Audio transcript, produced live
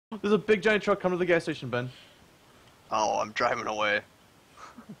There's a big giant truck coming to the gas station, Ben. Oh, I'm driving away.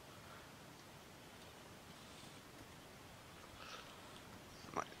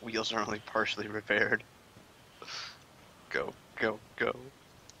 My wheels are only partially repaired. Go, go, go.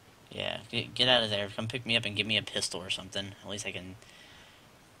 Yeah, get out of there. Come pick me up and give me a pistol or something. At least I can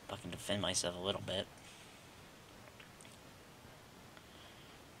fucking defend myself a little bit.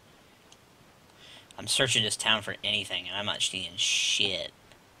 I'm searching this town for anything, and I'm not seeing shit.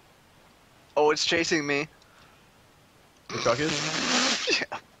 Oh, it's chasing me. The truck is?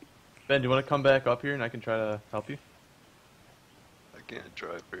 Yeah. Ben, do you want to come back up here and I can try to help you? I can't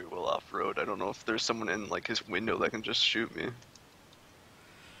drive very well off-road. I don't know if there's someone in, like, his window that can just shoot me.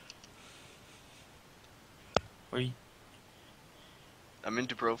 Where you? I'm in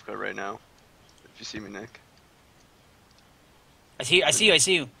Dubrovka right now. If you see me, Nick. I see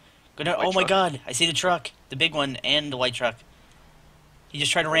you. Go down. White Oh my truck. god, I see the truck. The big one and the white truck. He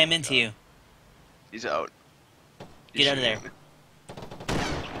just tried to ram into you. He's out. Get out of there.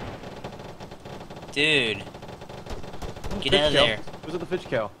 Dude. Get out of there. Who's at the 50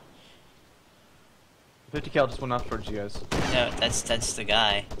 cal? The 50 cal just went off towards you guys. No, that's the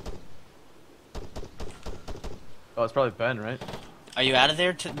guy. Oh, it's probably Ben, right? Are you out of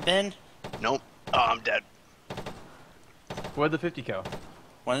there, Ben? Nope. Oh, I'm dead. Who had the 50 cal?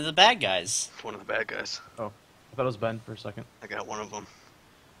 One of the bad guys. One of the bad guys. Oh, I thought it was Ben for a second. I got one of them.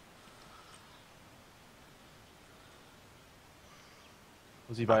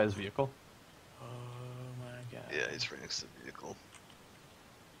 Was he by his vehicle? Oh my god. Yeah, he's right next to the vehicle.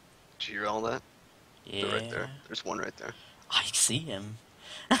 Did you hear all that? Yeah. They're right there. There's one right there. I see him.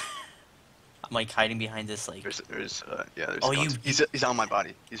 I'm like hiding behind this like. There's yeah, there's Oh, guns. He's on my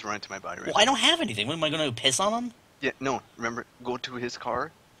body. He's running to my body right Well, now. I don't have anything. What am I gonna piss on him? Yeah, no, remember, go to his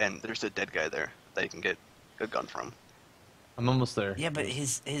car, and there's a dead guy there that you can get a gun from. I'm almost there. Yeah, but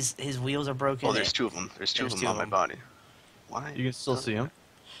his wheels are broken. Oh, there's two of them. There's two of them on my body. Why? You can still see him?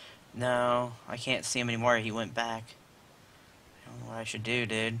 No, I can't see him anymore. He went back. I don't know what I should do,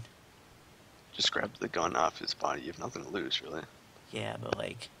 dude. Just grab the gun off his body. You have nothing to lose, really. Yeah, but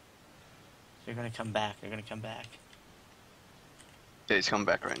like, they're gonna come back. They're gonna come back. Yeah, he's coming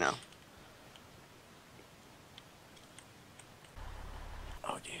back right now.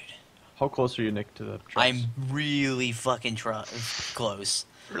 Oh, dude. How close are you, Nick, to the trucks? I'm really fucking close.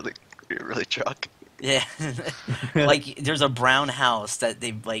 Really, you're really truck. Yeah. Like, there's a brown house that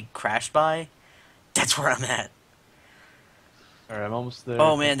they like crashed by. That's where I'm at. Alright, I'm almost there.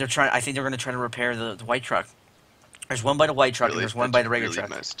 Oh man, I think they're gonna try to repair the white truck. There's one by the white truck Really, and there's one by the regular really truck.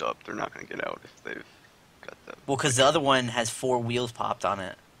 messed up. They're not gonna get out if they've got the. Well, because the other one has 4 wheels popped on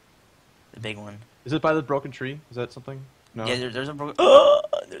it. The big one. Is it by the broken tree? Is that something? No? Yeah, there's a broken. Oh,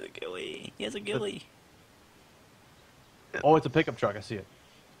 there's a ghillie. He has a ghillie. Oh, it's a pickup truck. I see it.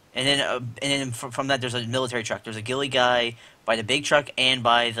 And then from that, there's a military truck. There's a ghillie guy by the big truck and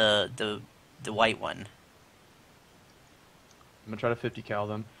by the white one. I'm gonna try to 50 cal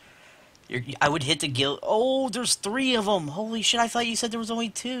them. I would hit the ghillie. Oh, there's 3 of them. Holy shit! I thought you said there was only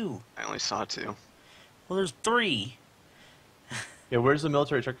 2. I only saw 2. Well, there's 3. Yeah, where's the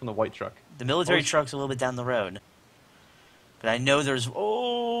military truck from the white truck? The military truck's a little bit down the road. But I know there's.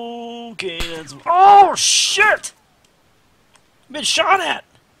 Oh, okay, that's. Oh shit! I've been shot at.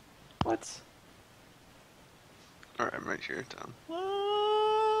 What? Alright, I'm right here, Tom.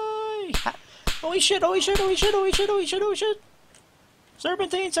 Why? Holy shit! Holy shit! Holy shit! Holy shit! Holy shit! Holy shit!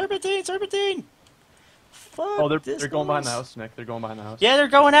 Serpentine! Serpentine! Serpentine! Fuck. Oh, they're this going behind the noise. house, Nick. They're going behind the house. Yeah, they're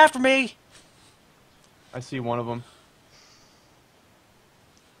going after me. I see one of them.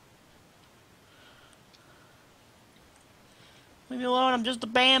 Leave me alone. I'm just a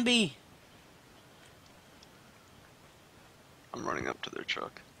Bambi. I'm running up to their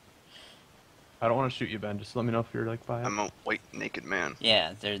truck. I don't want to shoot you, Ben. Just let me know if you're like by it. I'm a white naked man.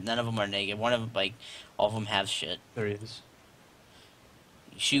 Yeah, none of them are naked. One of them, like, all of them have shit. There he is.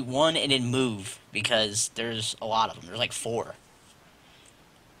 You shoot one and then move because there's a lot of them. There's like 4.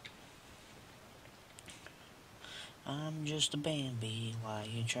 I'm just a Bambi. Why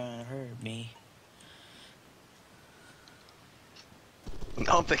you trying to hurt me?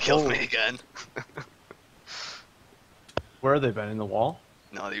 No, they killed me again. Where are they, Ben? In the wall?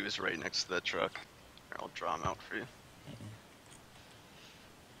 No, he was right next to that truck. Here, I'll draw him out for you.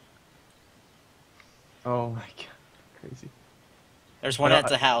 Oh my god. Crazy. There's one at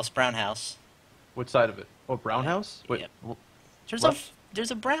the house, brown house. Which side of it? Oh, brown house? Wait. Yep. Well, There's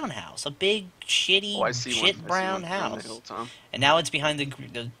there's a brown house, a big shitty Oh, I see shit one. brown I see one on the house, hill, Tom. and now it's behind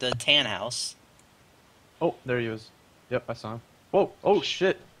the tan house. oh, there he is. Yep, I saw him. Whoa. Oh,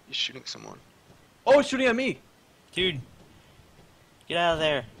 shit. He's shooting someone. Oh, he's shooting at me. Dude, get out of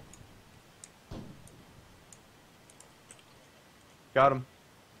there. Got him.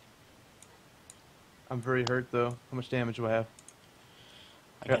 I'm very hurt though. How much damage do I have?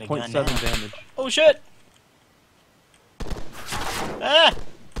 I got a gun 0.7 now. damage. Oh shit! Ah!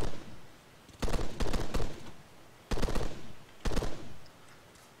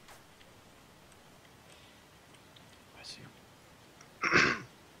 I see him.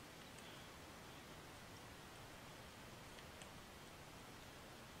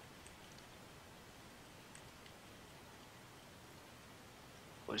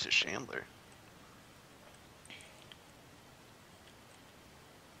 What is a shambler?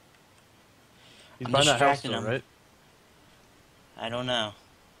 He's I'm behind that house distracting though, him. right? I don't know.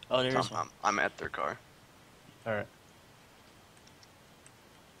 Oh, there is one. I'm at their car. Alright.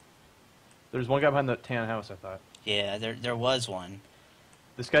 There's one guy behind the tan house, I thought. Yeah, there was one.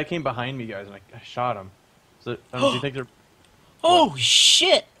 This guy came behind me, guys, and I shot him. So, I don't know, do you think they're... Oh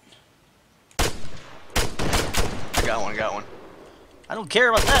shit! I got one. I don't care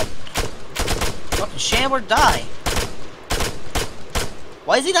about that. Fucking shambler, die.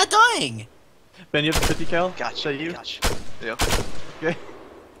 Why is he not dying? Ben, you have the 50 cal? Gotcha. Is that you? Gotcha. Yeah. Okay.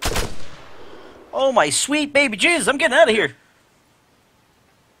 Oh my sweet baby Jesus, I'm getting out of here.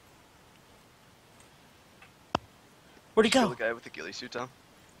 Where'd he Kill go? the guy with the ghillie suit on.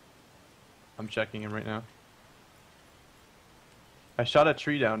 I'm checking him right now. I shot a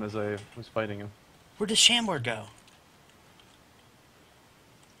tree down as I was fighting him. Where'd the shambler go?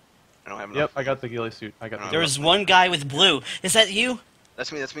 I don't have enough. Yep, I got the ghillie suit. I got the There There was one guy with blue. Is that you?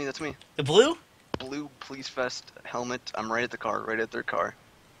 That's me. The blue? Blue police vest, helmet. I'm right at the car, right at their car.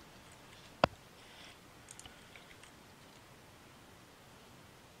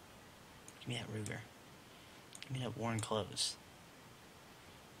 Give me that Ruger. Give me that worn clothes.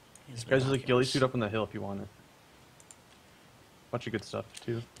 Here's Guys, there's a ghillie binoculars. suit up on the hill if you want it. Bunch of good stuff,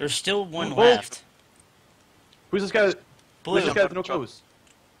 too. There's still one Oh! left. Who's this guy? Blue. Who's this guy with no clothes?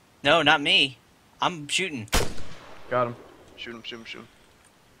 No, not me. I'm shooting. Got him. Shoot him.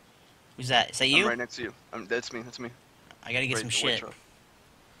 Who's that? Is that I'm you? right next to you. That's me. I gotta get Right some at the white shit. truck.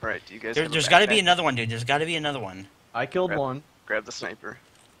 Alright, do you guys There's gotta be another one, dude. There's gotta be another one. I killed one. Grab the sniper.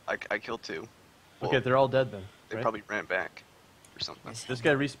 I killed two. Well, Okay, they're all dead then. they right? probably ran back or something. Yes. This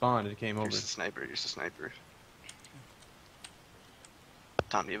guy respawned and came over. Here's the sniper.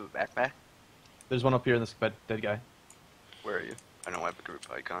 Tom, do you have a backpack? There's one up here in this dead guy. Where are you? I know I have a group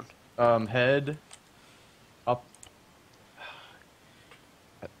icon. Head up.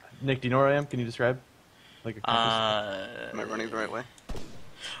 Nick, do you know where I am? Can you describe? Like a compass? Am I running the right way?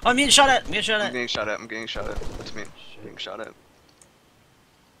 Oh, I'm getting shot at. I'm getting shot at. That's me. Shit. Getting shot at.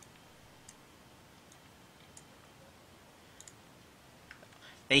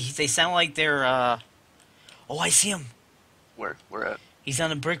 They sound like they're Oh, I see him. Where? Where at? He's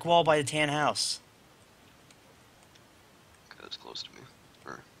on a brick wall by the tan house. Okay, that's close to me.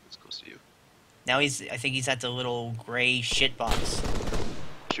 Or, that's close to you. Now I think he's at the little gray shit box.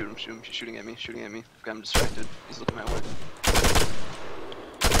 Shoot him. He's shooting at me. I've got him distracted. He's looking my way.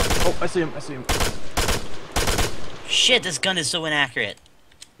 Oh, I see him. Shit, this gun is so inaccurate.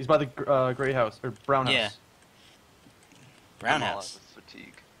 He's by the gray house, or brown house. Yeah. Brown I'm all house. out with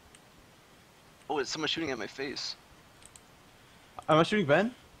fatigue. Oh, it's someone shooting at my face. Am I shooting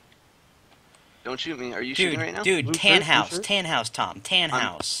Ben? Don't shoot me. Are you shooting right now? Dude, Blue tan shirt, blue house, shirt? tan house, Tom, tan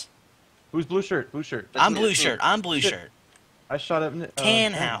house. Who's blue shirt? Blue shirt. That's I'm me, blue that's me. shirt. I'm blue Shit. shirt. I shot at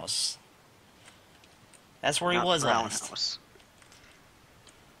Tan Ben. house. That's where he Not was brown last. house.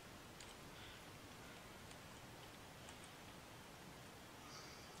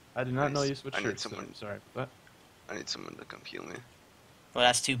 I did not know Nice. you switched I need shirts. someone- I'm sorry. What? I need someone to come heal me. Well,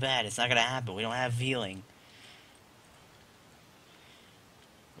 that's too bad. It's not gonna happen. We don't have healing.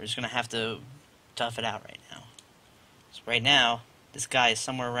 We're just gonna have to tough it out right now. So right now, this guy is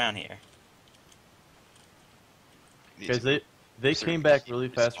somewhere around here. Need Guys, to- they Sir, came back he- really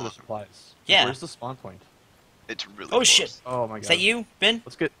he fast for the spawned. supplies. Yeah. Where's the spawn point? It's really Oh close. shit! Oh my god. Is that you, Ben?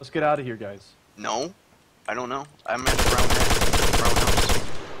 Let's get out of here, guys. No, I don't know. I'm at the brown house.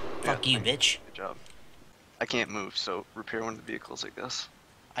 Fuck you, thanks. bitch. Good job. I can't move, so repair one of the vehicles, I guess.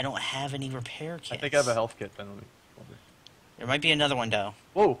 I don't have any repair kits. I think I have a health kit. Ben, let me. There might be another one though.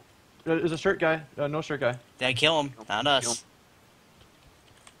 Whoa! There's a shirt guy. No shirt guy. Did I kill him? Nope, Not kill us. him.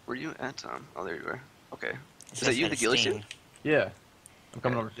 Where you at, Tom? Oh, there you are. Okay. It Is says that you, got the a ghillie sting. suit? Yeah. I'm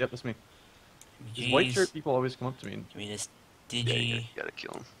coming Okay. over. Yep, that's me. These white Jeez. shirt people always come up to me. And Give me this Yeah, digi. you gotta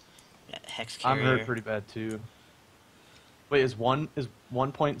kill him. Yeah, hex I'm carrier. hurt pretty bad too. Wait, is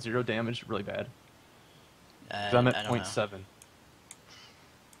 1.0 damage really bad? 'Cause I'm I at don't know. 0.7.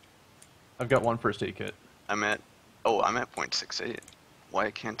 I've got one first aid kit. I'm at 0.68. Why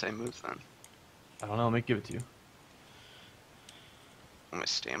can't I move then? I don't know. Let me give it to you. My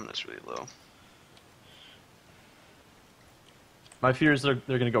stamina's really low. My fear is they're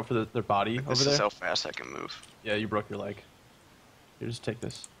gonna go for their body over This there. is how fast I can move. Yeah, you broke your leg. Here, just take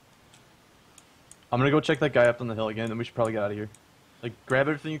this. I'm gonna go check that guy up on the hill again, and we should probably get out of here. Like, grab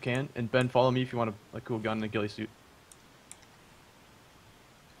everything you can, and Ben, follow me if you want a cool gun and a ghillie suit.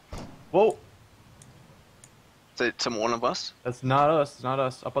 Whoa! Is it some one of us? That's not us. It's not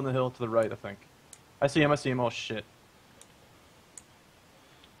us. Up on the hill to the right, I think. I see him. I see him. Oh shit!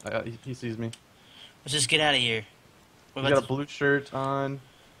 He sees me. Let's just get out of here. What He about got a blue shirt on.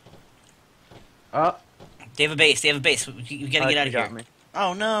 Ah! They have a base. They have a base. We gotta get out of He here. got me.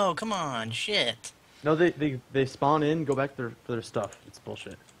 Oh no! Come on! Shit! No, they spawn in, go back for their stuff. It's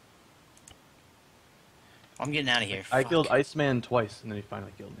bullshit. I'm getting out of here. I Fuck. killed Iceman twice, and then he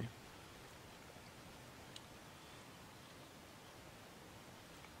finally killed me.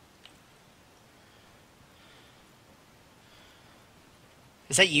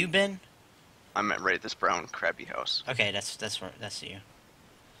 Is that you, Ben? I'm at right at this brown crabby house. Okay, that's you.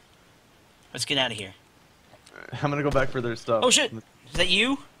 Let's get out of here. I'm gonna go back for their stuff. Oh shit! Is that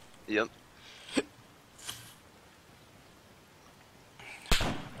you? Yep.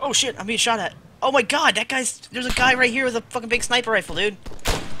 Oh shit! I'm being shot at. Oh my god! There's a guy right here with a fucking big sniper rifle, dude.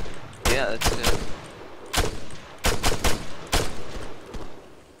 Yeah, that's it.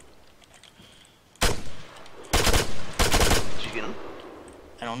 Did you get him?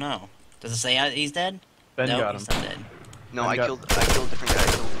 I don't know. Does it say he's dead? Ben no, got he's him. not dead. No, Ben I got- killed a different guy.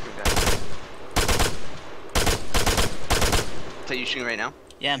 Is that you shooting right now?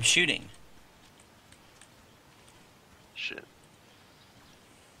 Yeah, I'm shooting. Shit.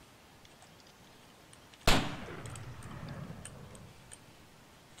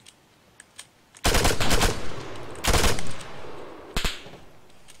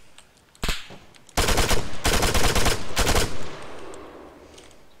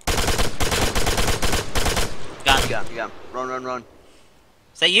 Got him. You got him. Run.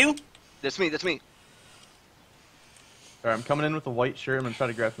 Is that you? That's me. Alright, I'm coming in with a white shirt. I'm gonna try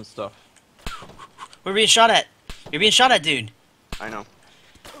to grab some stuff. We're being shot at. You're being shot at, dude. I know.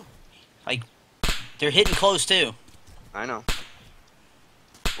 Like, they're hitting close too. I know.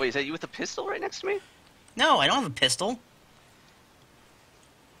 Wait, is that you with the pistol right next to me? No, I don't have a pistol.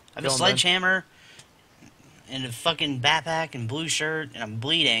 I have a Go on, Ben. sledgehammer and a fucking backpack and blue shirt, and I'm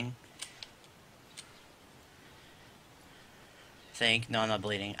bleeding. No, I'm not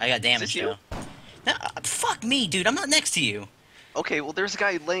bleeding. I got damage you? though. No, fuck me, dude. I'm not next to you. Okay, well there's a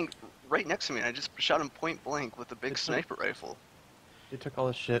guy laying right next to me, and I just shot him point blank with a big It's sniper rifle. They took all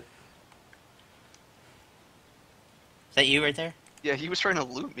this shit. Is that you right there? Yeah, he was trying to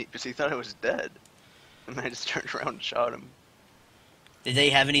loot me because he thought I was dead. And I just turned around and shot him. Did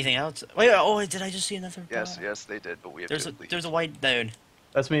they have anything else? Wait, oh, did I just see another? Yes, they did, but we have There's to a leave. there's a white dude.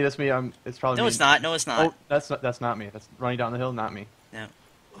 That's me. It's probably No, me. it's not. No, it's not. Oh, that's not me. That's running down the hill. Not me. No.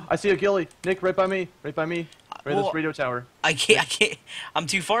 I see a ghillie. Nick, right by me. Right by me. Right at Well, this radio tower. I can't. I'm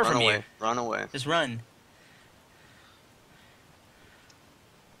too far Run from away. you. Run away. Just run.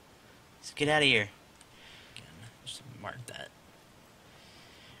 Let's get out of here. Just mark that.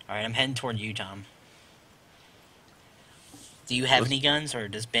 Alright, I'm heading toward you, Tom. Do you have Let's- any guns, or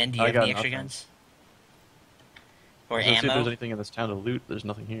does Ben? Do you I have got any extra nothing. guns? Or Let's see if there's ammo? anything in this town to loot. There's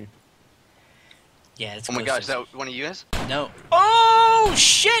nothing here. Yeah, it's Oh my close god, to- is that one of you guys? No. Oh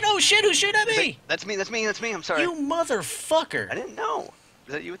shit! Oh shit! Who shot at Is that- me? that's me, I'm sorry. You motherfucker! I didn't know.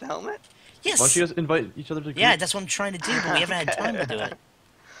 Is that you with the helmet? Yes. Why don't you guys invite each other to? Yeah, group? that's what I'm trying to do, but we haven't had time to do it.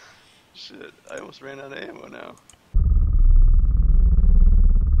 Shit, I almost ran out of ammo now.